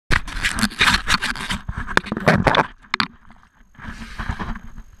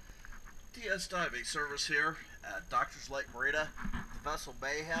DS diving service here at Doctors Lake Marina. The vessel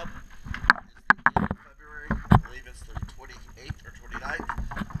Mayhem is the 8th of February. I believe it's the 28th or 29th.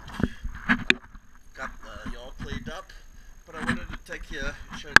 Got you all cleaned up, but I wanted to take you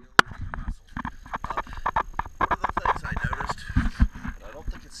and show you a little bit of the vessel. One of the things I noticed, and I don't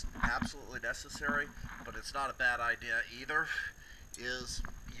think it's absolutely necessary, but it's not a bad idea either, is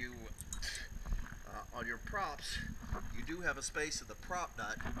you on your props, you do have a space in the prop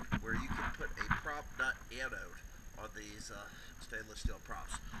nut where you can put a prop nut anode on these stainless steel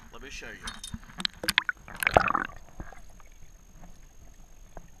props. Let me show you.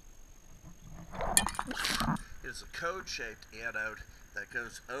 It is a cone-shaped anode that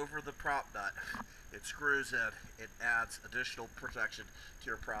goes over the prop nut. It screws in. It adds additional protection to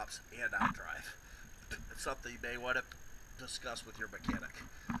your props and outdrive. It's something you may want to discuss with your mechanic.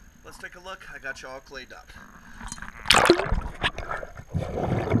 Let's take a look. I got you all cleaned up.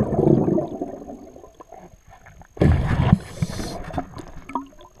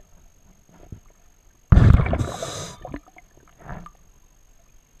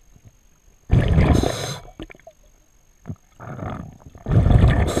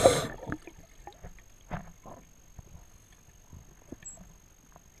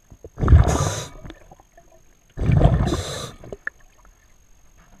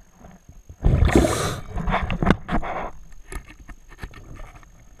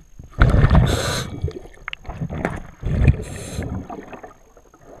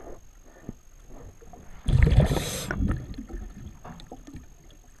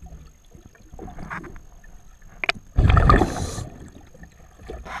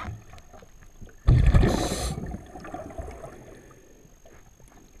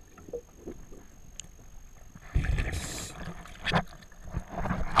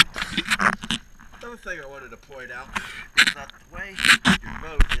 Another thing I wanted to point out is that the way your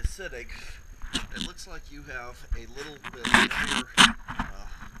boat is sitting, it looks like you have a little bit heavier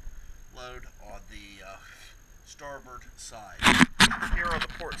load on the starboard side. Here on the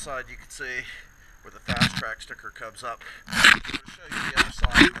port side you can see where the fast track sticker comes up. I'm going to show you the other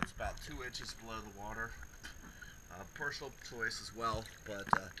side that's about 2 inches below the water. Personal choice as well, but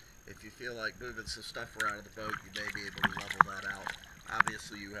if you feel like moving some stuff around in the boat, you may be able to level that out.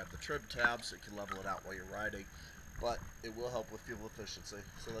 Obviously you have the trim tabs that can level it out while you're riding, but it will help with fuel efficiency.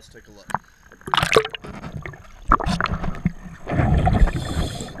 So let's take a look.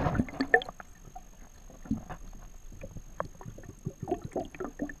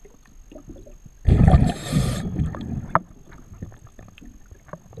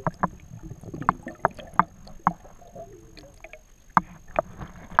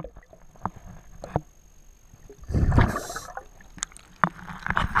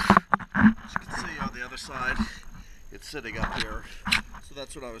 Side, it's sitting up here, so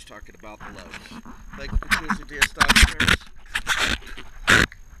that's what I was talking about, the load. Thank you for choosing DS Diving Service.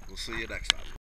 We'll see you next time.